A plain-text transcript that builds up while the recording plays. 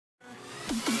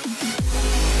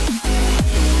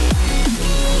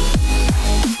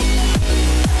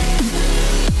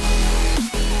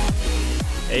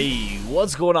Hey,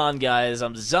 what's going on, guys?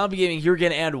 I'm Zombie Gaming here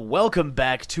again, and welcome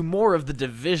back to more of the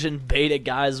Division beta,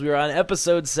 guys. We're on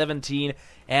episode 17,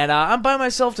 and I'm by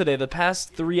myself today. The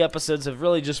past 3 episodes have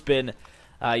really just been,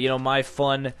 my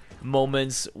fun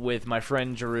moments with my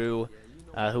friend Drew,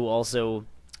 who also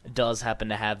does happen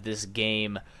to have this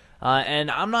game.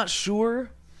 And I'm not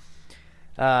sure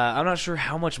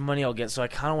how much money I'll get, so I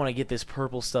kind of want to get this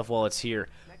purple stuff while it's here.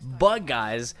 But,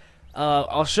 guys,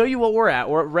 I'll show you what we're at.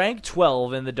 We're at rank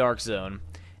 12 in the Dark Zone,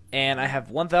 and I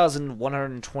have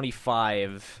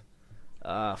 1,125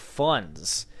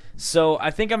 funds. So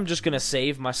I think I'm just going to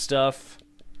save my stuff.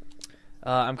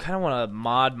 I kind of want to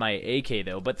mod my AK,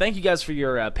 though. But thank you guys for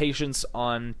your patience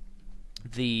on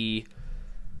the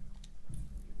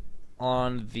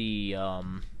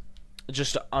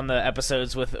just on the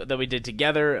episodes that we did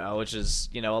together, which is,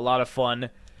 a lot of fun.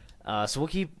 So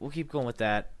we'll keep going with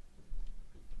that.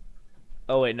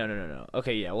 Oh, wait, no.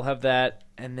 Okay, yeah, we'll have that,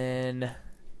 and then...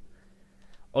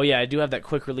 Oh, yeah, I do have that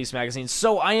quick release magazine.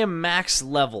 So, I am max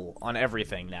level on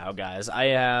everything now, guys. I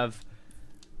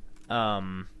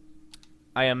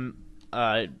am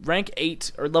rank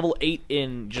 8, or level 8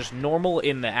 in just normal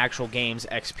in the actual game's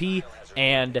XP,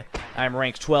 and I'm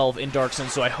rank 12 in Dark Zone,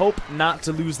 so I hope not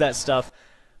to lose that stuff.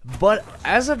 But,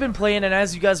 as I've been playing, and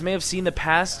as you guys may have seen the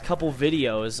past couple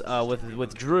videos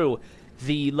with Drew,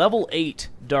 the level 8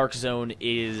 Dark Zone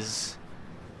it's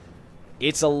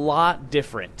a lot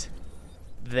different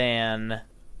than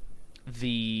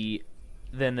the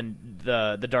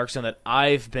Dark Zone that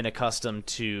I've been accustomed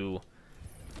to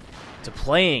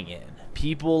playing in.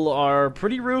 People are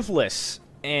pretty ruthless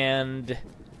and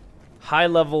high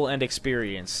level and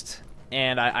experienced,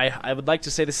 and I would like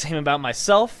to say the same about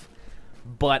myself,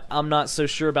 but I'm not so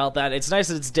sure about that. It's nice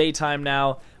that it's daytime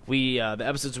now. The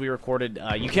episodes we recorded,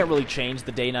 you can't really change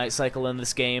the day-night cycle in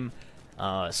this game,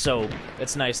 so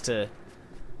it's nice to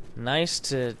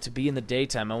be in the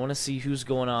daytime. I want to see who's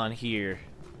going on here.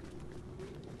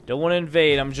 Don't want to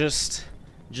invade. I'm just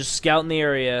scouting the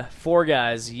area. 4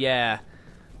 guys, yeah.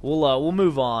 We'll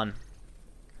move on.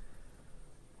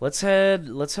 Let's head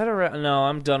around. No,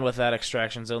 I'm done with that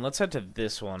extraction zone. Let's head to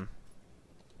this one.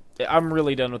 I'm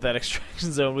really done with that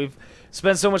extraction zone. We've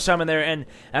spent so much time in there, and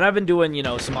I've been doing,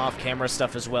 some off-camera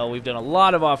stuff as well. We've done a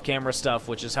lot of off-camera stuff,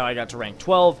 which is how I got to rank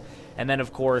 12, and then,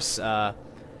 of course,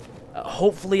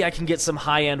 hopefully I can get some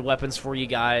high-end weapons for you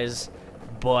guys,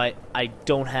 but I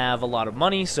don't have a lot of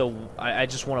money, so I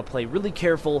just want to play really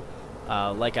careful,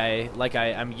 like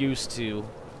I'm used to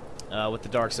with the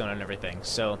Dark Zone and everything.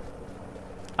 So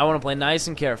I want to play nice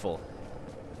and careful,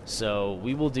 so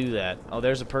we will do that. Oh,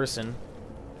 there's a person.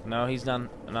 No, he's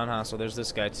non-hostile. There's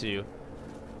this guy, too.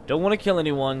 Don't want to kill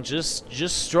anyone. Just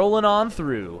strolling on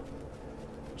through.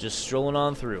 Just strolling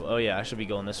on through. Oh, yeah, I should be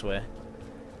going this way.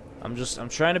 I'm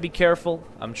trying to be careful.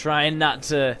 I'm trying not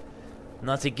to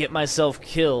get myself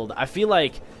killed. I feel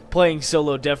like playing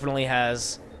solo definitely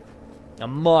has a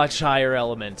much higher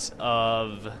element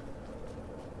of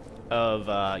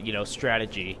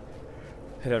strategy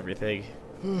and everything.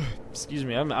 Excuse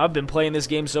me. I've been playing this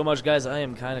game so much, guys. I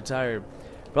am kind of tired.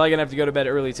 Probably gonna have to go to bed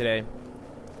early today,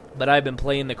 but I've been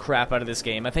playing the crap out of this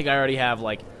game. I think I already have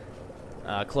like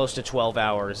close to 12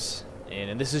 hours in,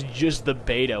 and this is just the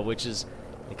beta, which is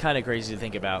kind of crazy to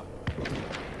think about.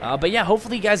 But yeah,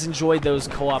 hopefully you guys enjoyed those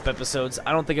co-op episodes.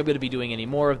 I don't think I'm gonna be doing any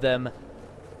more of them,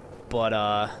 but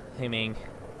I mean,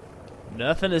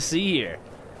 nothing to see here.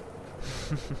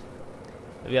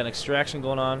 We got an extraction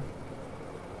going on,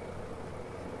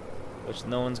 which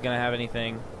no one's gonna have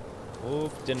anything.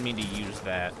 Oof, didn't mean to use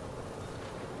that.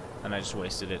 And I just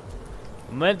wasted it.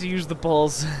 I meant to use the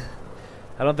pulse.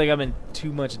 I don't think I'm in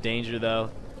too much danger,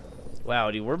 though. Wow,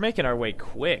 dude, we're making our way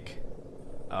quick.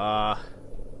 I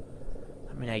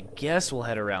mean, I guess we'll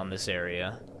head around this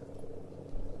area.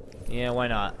 Yeah, why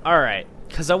not? Alright,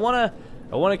 because I wanna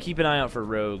keep an eye out for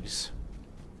rogues.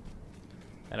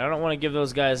 And I don't want to give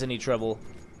those guys any trouble.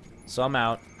 So I'm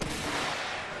out.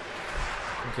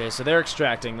 Okay, so they're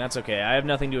extracting. That's okay. I have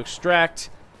nothing to extract.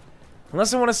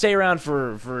 Unless I want to stay around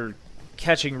for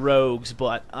catching rogues,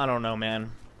 but I don't know,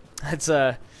 man. It's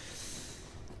a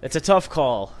tough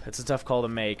call. It's a tough call to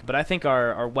make. But I think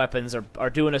our weapons are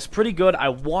doing us pretty good. I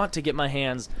want to get my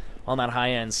hands on that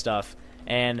high-end stuff.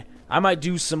 And I might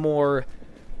do some more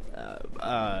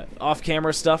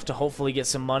off-camera stuff to hopefully get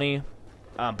some money.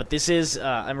 But this is,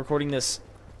 I'm recording this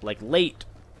like late,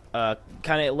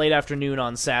 kind of late afternoon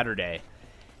on Saturday.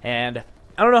 And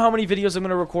I don't know how many videos I'm going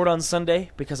to record on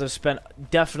Sunday, because I've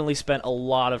definitely spent a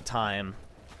lot of time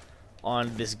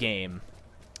on this game.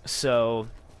 So,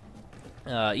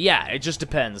 yeah, it just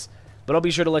depends. But I'll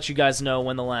be sure to let you guys know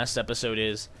when the last episode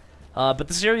is. But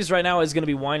the series right now is going to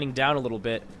be winding down a little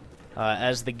bit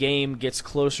as the game gets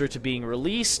closer to being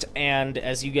released, and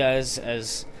as you guys,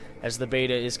 as the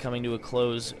beta is coming to a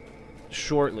close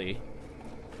shortly.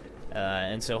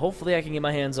 And so hopefully I can get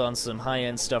my hands on some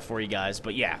high-end stuff for you guys.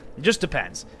 But yeah, it just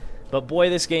depends. But boy,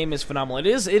 this game is phenomenal. It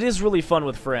is really fun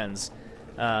with friends.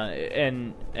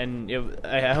 I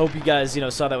hope you guys,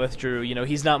 saw that with Drew.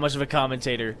 He's not much of a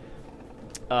commentator.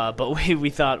 But we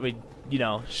thought we'd,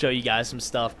 show you guys some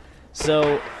stuff.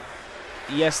 So,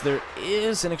 yes, there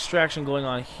is an extraction going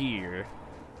on here.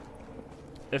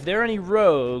 If there are any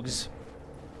rogues,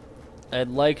 I'd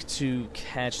like to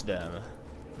catch them.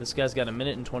 This guy's got 1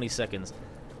 minute and 20 seconds.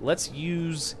 Let's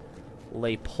use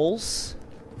Lay Pulse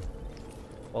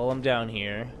while I'm down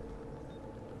here.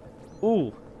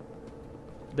 Ooh.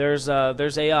 There's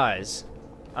AIs.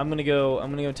 I'm gonna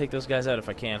go take those guys out if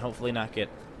I can. Hopefully not get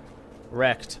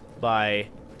wrecked by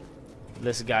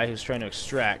this guy who's trying to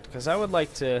extract, because I would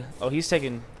like to. Oh, he's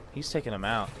taking him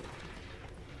out.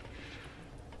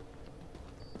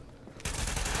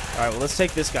 All right, well, let's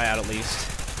take this guy out at least.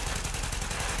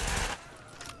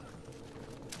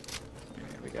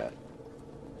 We got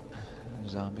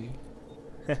zombie.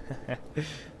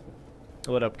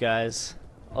 What up, guys?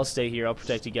 I'll stay here. I'll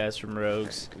protect you guys from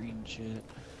rogues. Green shit.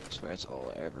 I swear that's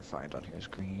all I ever find on here is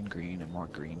green, green, and more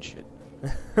green shit.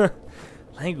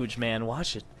 Language, man,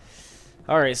 watch it.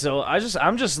 Alright, so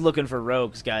I'm just looking for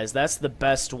rogues, guys. That's the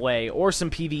best way. Or some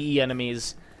PvE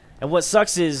enemies. And what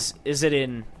sucks is it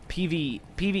in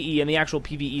PvE and the actual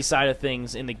PvE side of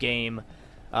things in the game,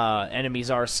 enemies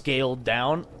are scaled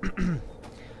down.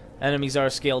 Enemies are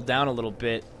scaled down a little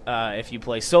bit if you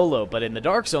play solo, but in the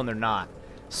Dark Zone they're not.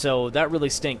 So that really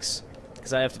stinks,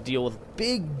 because I have to deal with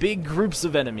big groups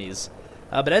of enemies.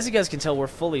 But as you guys can tell, we're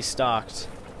fully stocked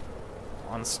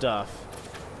on stuff.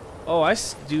 Oh,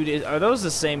 dude, are those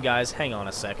the same guys? Hang on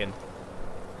a second.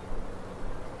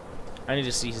 I need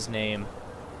to see his name.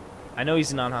 I know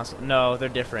he's non-hostile. No, they're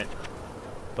different.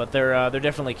 But they're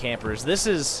definitely campers. This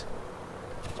is...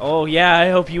 Oh, yeah,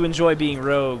 I hope you enjoy being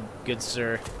rogue, good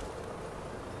sir.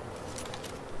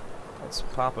 Let's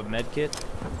pop a medkit.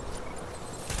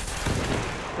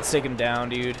 Let's take him down,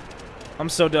 dude. I'm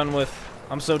so done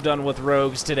with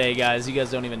rogues today, guys. You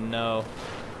guys don't even know.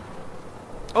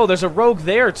 Oh, there's a rogue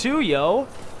there too, yo.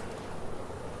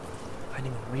 I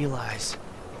didn't even realize.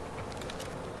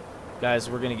 Guys,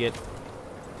 we're gonna get...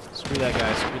 Screw that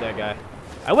guy, screw that guy.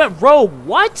 I went rogue,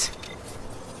 what?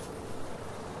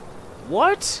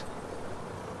 What?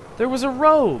 There was a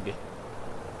rogue.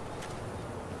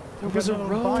 There was a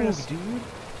rogue, dude.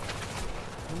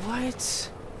 What?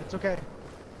 It's okay.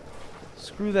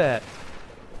 Screw that.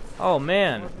 Oh,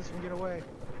 man. Let this one get away.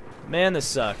 Man, this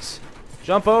sucks.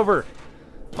 Jump over.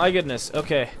 My goodness.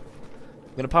 Okay.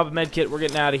 I'm gonna pop a med kit. We're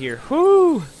getting out of here.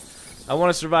 Whoo! I want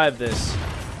to survive this.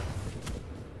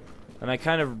 And I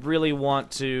kind of really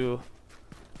want to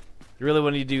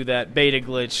do that beta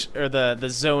glitch, or the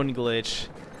zone glitch.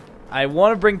 I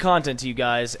want to bring content to you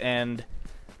guys, and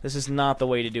this is not the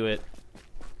way to do it.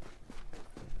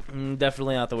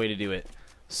 Definitely not the way to do it.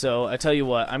 So, I tell you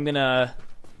what, I'm gonna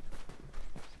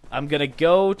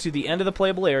go to the end of the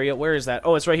playable area. Where is that?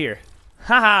 Oh, it's right here.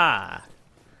 Haha!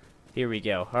 Here we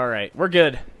go. Alright, we're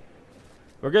good.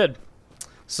 We're good.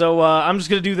 So, I'm just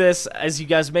gonna do this. As you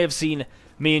guys may have seen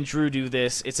me and Drew do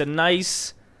this. It's a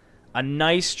nice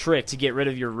trick to get rid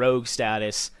of your rogue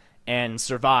status and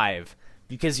survive,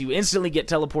 because you instantly get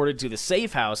teleported to the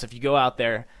safe house if you go out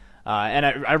there. And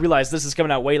I realize this is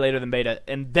coming out way later than beta,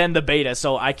 and then the beta,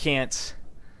 so I can't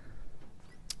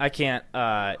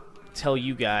tell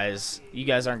you guys. You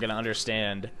guys aren't gonna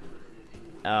understand.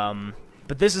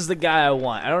 But this is the guy I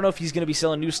want. I don't know if he's gonna be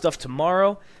selling new stuff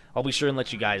tomorrow. I'll be sure and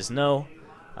let you guys know.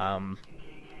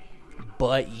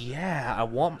 But yeah, I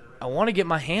want to get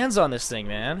my hands on this thing,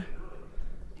 man.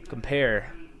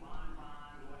 Compare.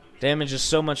 Damage is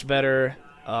so much better.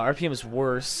 RPM is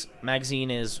worse. Magazine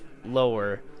is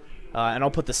lower. And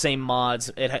I'll put the same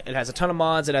mods. It has a ton of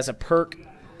mods. It has a perk,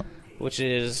 which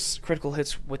is critical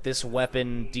hits with this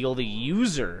weapon deal the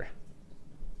user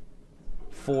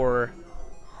for...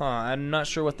 I'm not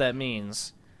sure what that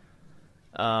means.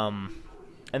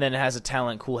 And then it has a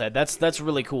talent cool head. That's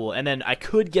really cool. And then I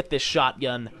could get this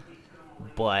shotgun,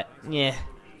 but yeah,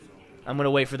 I'm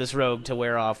gonna wait for this rogue to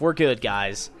wear off. We're good,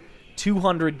 guys.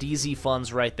 200 DZ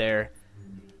funds right there.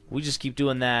 We just keep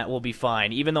doing that, we'll be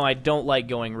fine. Even though I don't like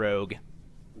going rogue.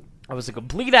 It was a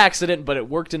complete accident, but it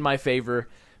worked in my favor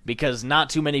because not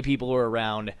too many people were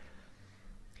around.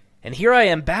 And here I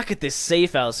am back at this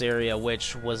safe house area,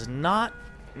 which was not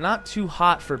not too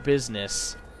hot for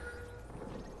business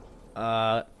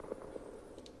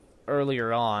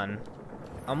earlier on.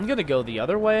 I'm gonna go the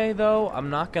other way, though. I'm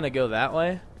not gonna go that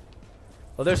way.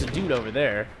 Well, there's a dude over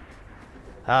there.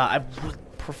 I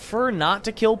would prefer not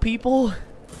to kill people,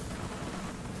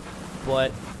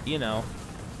 but, you know,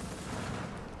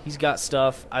 he's got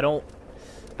stuff. I don't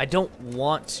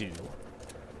want to.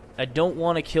 I don't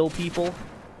want to kill people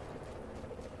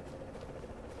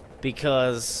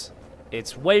because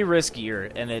it's way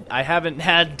riskier, and I haven't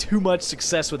had too much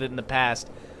success with it in the past.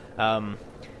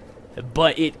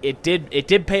 But it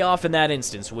did pay off in that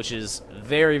instance, which is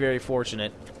very, very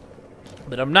fortunate.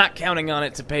 But I'm not counting on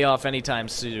it to pay off anytime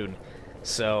soon.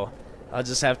 So I'll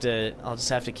just have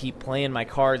to keep playing my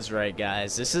cards right,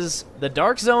 guys. This is the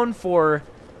Dark Zone for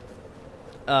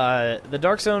the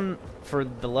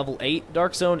level 8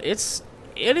 Dark Zone. It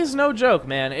is no joke,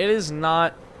 man. It is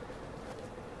not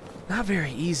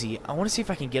very easy. I want to see if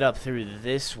I can get up through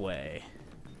this way,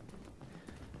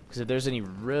 because if there's any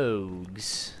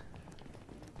rogues,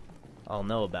 I'll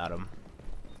know about them.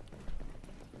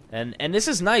 And this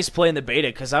is nice playing the beta,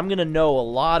 because I'm gonna know a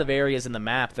lot of areas in the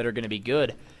map that are gonna be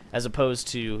good, as opposed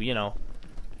to, you know,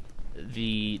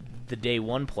 the day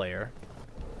 1 player.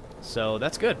 So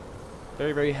that's good.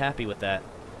 Very, very happy with that.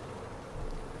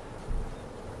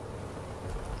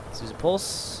 Let's use a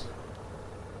pulse.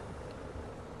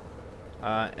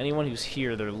 Anyone who's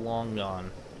here, they're long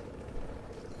gone.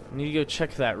 I need to go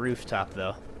check that rooftop,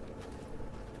 though.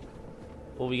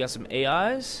 Well, we got some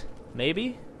AIs?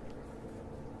 Maybe?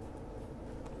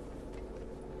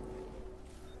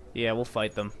 Yeah, we'll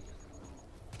fight them.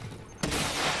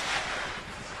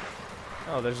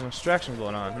 Oh, there's an extraction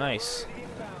going on. Nice.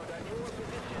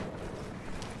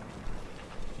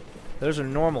 Those are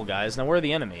normal guys. Now, where are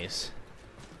the enemies?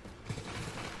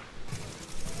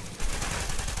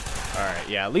 Alright,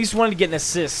 yeah. At least wanted to get an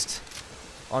assist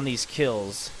on these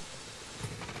kills,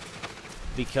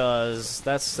 because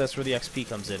that's where the XP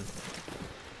comes in.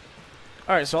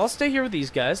 Alright, so I'll stay here with these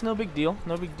guys. No big deal.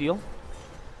 No big deal.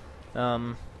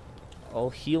 I'll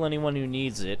heal anyone who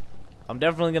needs it. I'm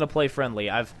definitely gonna play friendly.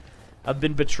 I've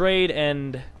been betrayed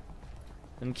and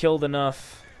killed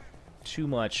enough. Too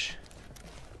much.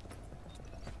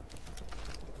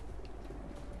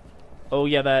 Oh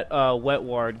yeah, that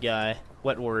Wetward guy.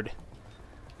 Wetward.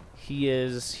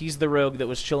 He's the rogue that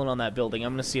was chilling on that building.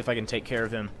 I'm gonna see if I can take care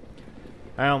of him.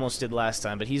 I almost did last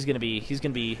time, but he's gonna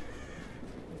be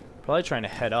probably trying to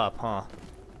head up, huh?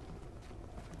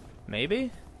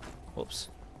 Maybe? Whoops.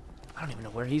 I don't even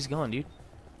know where he's going, dude.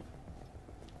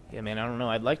 Yeah, man, I don't know.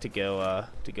 I'd like to go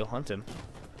hunt him,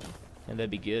 and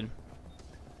that'd be good.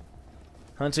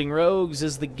 Hunting rogues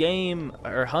is the game,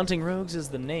 or hunting rogues is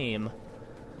the name,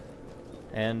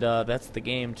 and that's the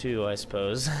game too, I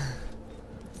suppose.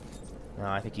 No,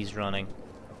 I think he's running.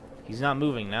 He's not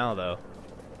moving now, though.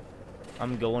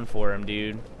 I'm going for him,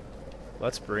 dude.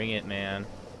 Let's bring it, man.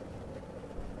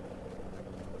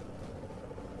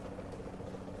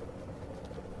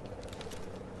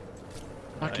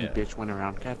 Fucking bitch went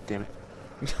around. God damn it.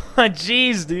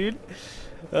 Jeez, dude.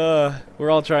 We're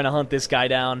all trying to hunt this guy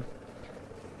down.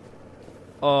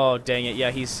 Oh, dang it.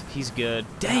 Yeah, he's good.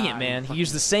 Dang it, man. He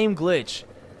used the same glitch.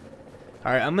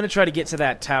 Alright, I'm going to try to get to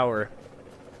that tower.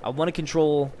 I want to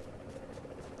control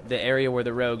the area where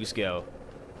the rogues go.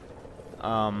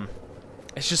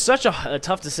 It's just such a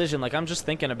tough decision. Like, I'm just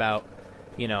thinking about,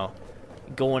 you know,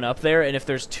 going up there. And if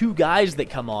there's 2 guys that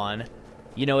come on,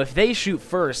 you know, if they shoot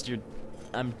first,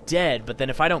 I'm dead. But then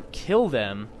if I don't kill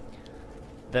them,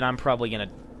 then I'm probably going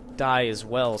to die as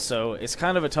well. So it's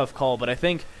kind of a tough call. But I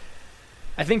think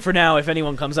for now, if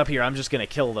anyone comes up here, I'm just going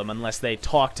to kill them unless they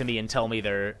talk to me and tell me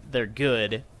they're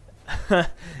good.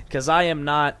 Because I am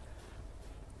not...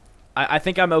 I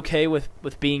think I'm okay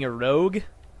with being a rogue.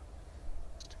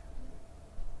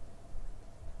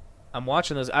 I'm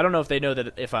watching those. I don't know if they know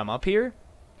that if I'm up here.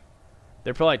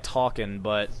 They're probably talking,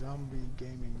 but... Zombie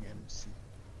Gaming MC.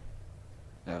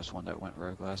 That was one that went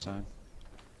rogue last time.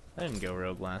 I didn't go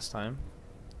rogue last time.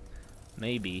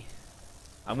 Maybe.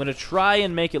 I'm going to try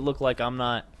and make it look like I'm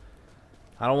not...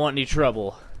 I don't want any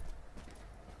trouble.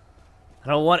 I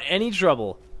don't want any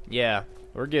trouble. Yeah,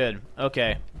 we're good.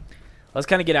 Okay. Let's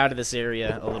kind of get out of this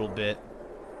area a little bit.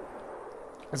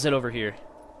 Let's head over here.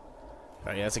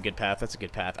 Alright, yeah, that's a good path. That's a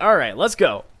good path. Alright, let's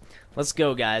go. Let's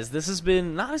go, guys. This has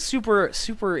been not a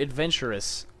super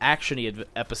adventurous, action-y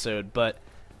episode, but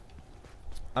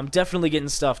I'm definitely getting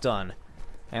stuff done.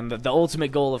 And the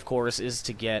ultimate goal, of course, is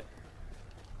to get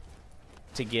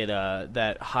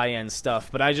that high-end stuff.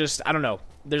 But I don't know.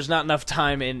 There's not enough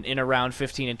time in around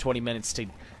 15 and 20 minutes to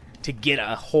get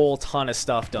a whole ton of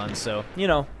stuff done. So, you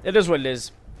know, it is what it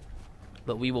is.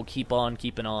 But we will keep on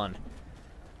keeping on.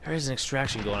 There is an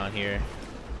extraction going on here.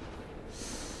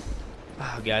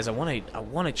 Oh, guys, I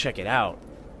want to check it out.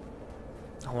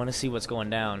 I want to see what's going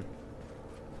down.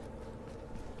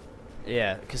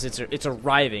 Yeah, because it's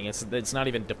arriving. It's not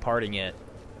even departing yet.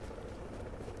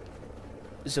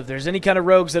 So if there's any kind of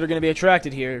rogues that are going to be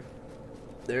attracted here,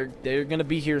 they're going to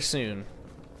be here soon,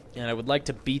 and I would like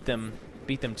to beat them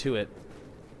to it.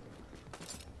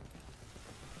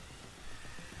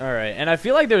 All right, and I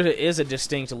feel like there is a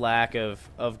distinct lack of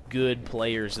good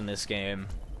players in this game,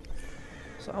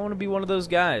 so I want to be one of those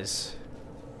guys.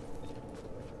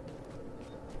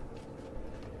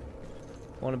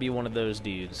 I want to be one of those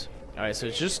dudes. All right, so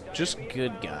it's just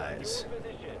good guys.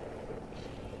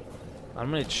 I'm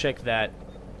gonna check that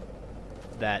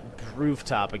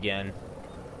rooftop again.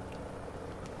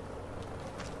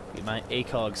 Get my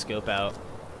ACOG scope out.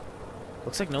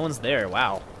 Looks like no one's there.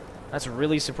 Wow, that's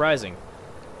really surprising.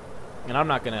 And I'm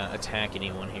not gonna attack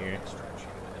anyone here.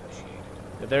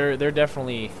 They're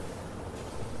definitely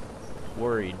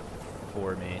worried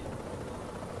for me.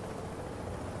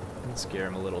 I can scare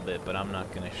them a little bit, but I'm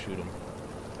not gonna shoot them.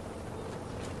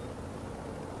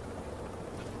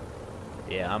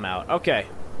 Yeah, I'm out. Okay,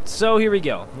 so here we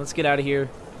go. Let's get out of here.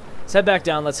 Let's head back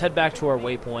down. Let's head back to our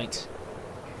waypoint.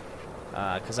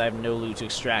 Because I have no loot to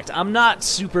extract. I'm not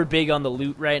super big on the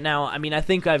loot right now. I mean, I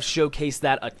think I've showcased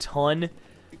that a ton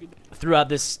throughout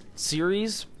this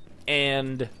series.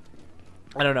 And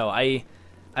I don't know. I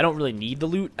don't really need the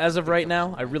loot as of right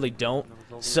now. I really don't.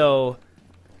 So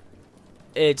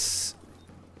it's...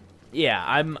 yeah,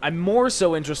 I'm more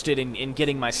so interested in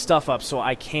getting my stuff up so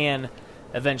I can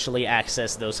eventually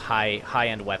access those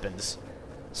high-end weapons.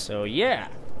 So yeah.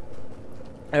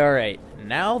 All right.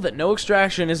 Now that no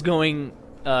extraction is going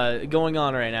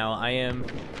on right now, I'm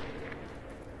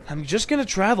just gonna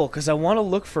travel because I want to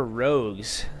look for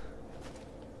rogues,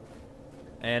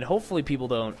 and hopefully people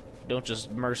don't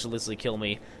just mercilessly kill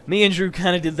me. Me and Drew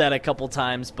kind of did that a couple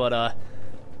times, but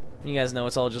you guys know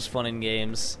it's all just fun in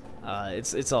games.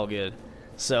 It's all good.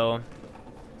 So.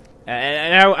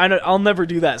 And I'll never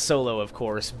do that solo, of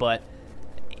course, but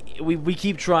we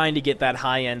keep trying to get that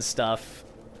high-end stuff.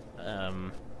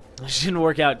 It shouldn't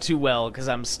work out too well because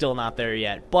I'm still not there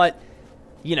yet. But,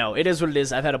 you know, it is what it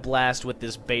is. I've had a blast with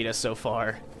this beta so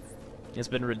far. It's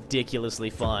been ridiculously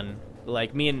fun.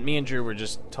 Like, me and Drew were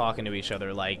just talking to each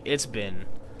other. Like, it's been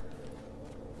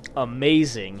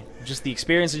amazing. Just the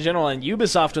experience in general. And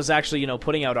Ubisoft was actually, you know,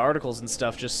 putting out articles and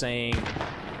stuff just saying...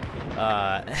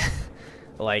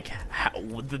 like,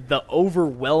 the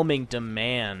overwhelming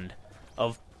demand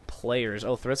of players.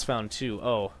 Oh, threats found too.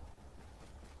 Oh.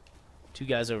 Two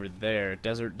guys over there.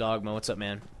 Desert Dogma, what's up,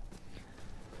 man?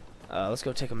 Let's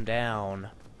go take them down.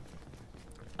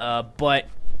 But,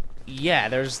 yeah,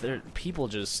 there people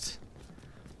just...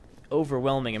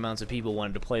 overwhelming amounts of people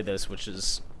wanted to play this, which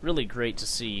is really great to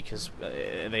see, because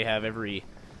they have every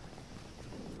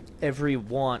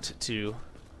want to...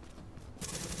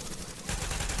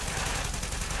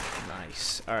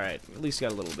 Alright, at least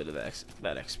got a little bit of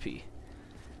that XP.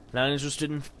 Not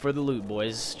interested in for the loot,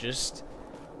 boys. Just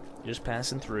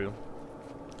passing through.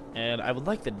 And I would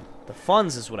like the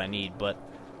funds is what I need, but,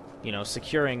 you know,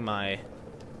 securing my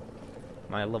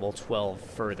level 12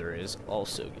 further is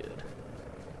also good.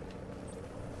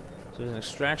 So there's an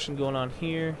extraction going on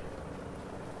here.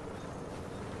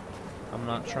 I'm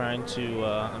not trying to,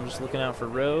 I'm just looking out for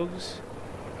rogues.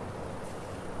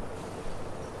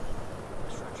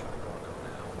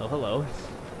 Oh, hello.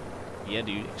 Yeah,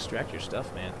 dude, extract your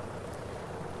stuff, man.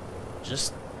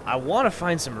 Just, I want to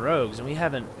find some rogues, and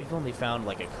we've only found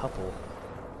like a couple.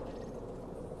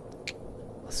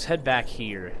 Let's head back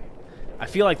here. I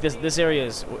feel like this area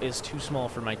is too small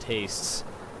for my tastes.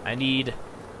 I need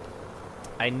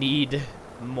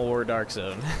more Dark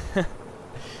Zone.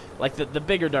 Like, the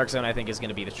bigger Dark Zone, I think, is going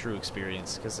to be the true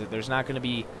experience, because there's not going to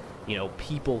be, you know,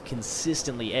 people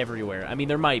consistently everywhere. I mean,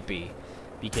 there might be,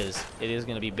 because it is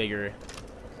going to be bigger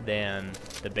than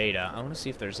the beta. I want to see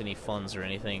if there's any funds or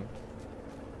anything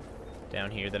down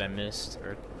here that I missed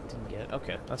or didn't get.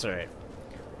 Okay, that's alright.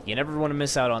 You never want to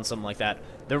miss out on something like that.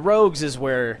 The rogues is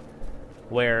where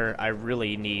I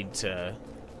really need to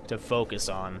focus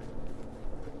on.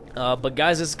 But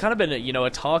guys, it's kind of been a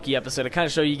talky episode to kind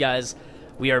of show you guys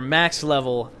we are max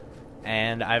level,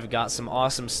 and I've got some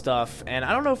awesome stuff. And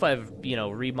I don't know if I've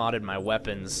remodded my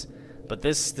weapons, but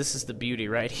this is the beauty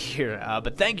right here.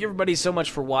 But thank you everybody so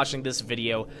much for watching this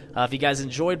video. If you guys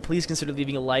enjoyed, please consider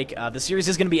leaving a like. The series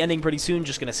is going to be ending pretty soon,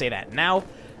 just going to say that now.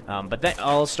 But then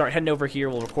I'll start heading over here.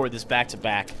 We'll record this back to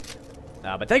back.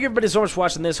 But thank you everybody so much for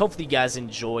watching this. Hopefully you guys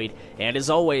enjoyed. And as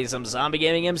always, I'm Zombie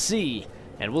Gaming MC,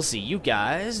 and we'll see you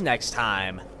guys next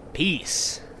time.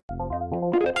 Peace.